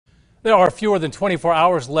There are fewer than 24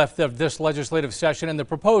 hours left of this legislative session, and the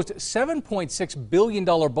proposed $7.6 billion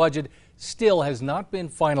budget still has not been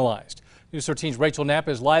finalized. News 13's Rachel Knapp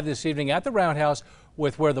is live this evening at the Roundhouse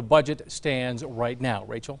with where the budget stands right now.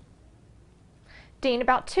 Rachel? Dean,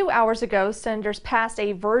 about 2 hours ago, senators passed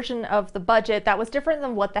a version of the budget that was different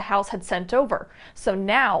than what the House had sent over. So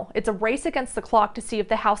now it's a race against the clock to see if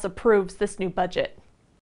the House approves this new budget.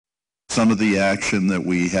 Some of the action that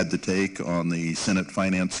we had to take on the Senate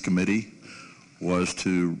Finance Committee was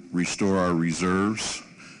to restore our reserves.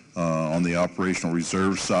 On the operational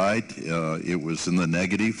reserve side, it was in the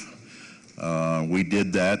negative. We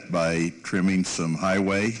did that by trimming some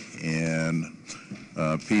highway and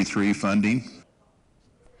P3 funding.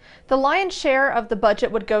 The lion's share of the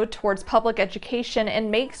budget would go towards public education and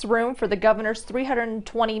makes room for the governor's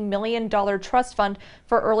 $320 million trust fund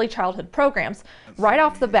for early childhood programs. Right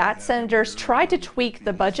off the bat, senators tried to tweak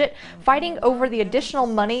the budget, fighting over the additional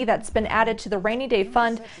money that's been added to the rainy day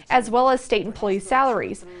fund, as well as state employee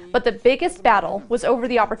salaries. But the biggest battle was over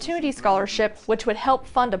the Opportunity Scholarship, which would help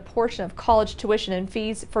fund a portion of college tuition and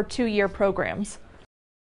fees for two-year programs.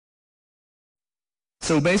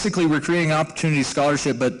 So basically we're creating an opportunity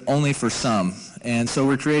scholarship, but only for some. And so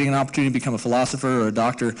we're creating an opportunity to become a philosopher or a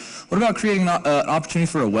doctor. What about creating an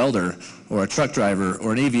opportunity for a welder or a truck driver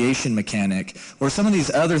or an aviation mechanic or some of these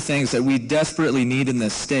other things that we desperately need in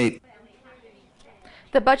this state?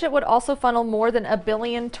 The budget would also funnel more than $1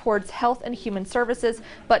 billion towards health and human services,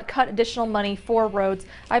 but cut additional money for roads.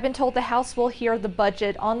 I've been told the House will hear the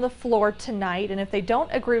budget on the floor tonight, and if they don't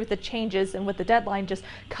agree with the changes and with the deadline just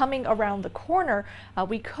coming around the corner,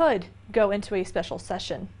 we could go into a special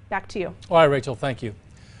session. Back to you. All right, Rachel, thank you.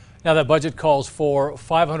 Now that budget calls for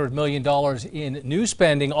 $500 million in new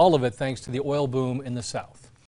spending, all of it thanks to the oil boom in the South.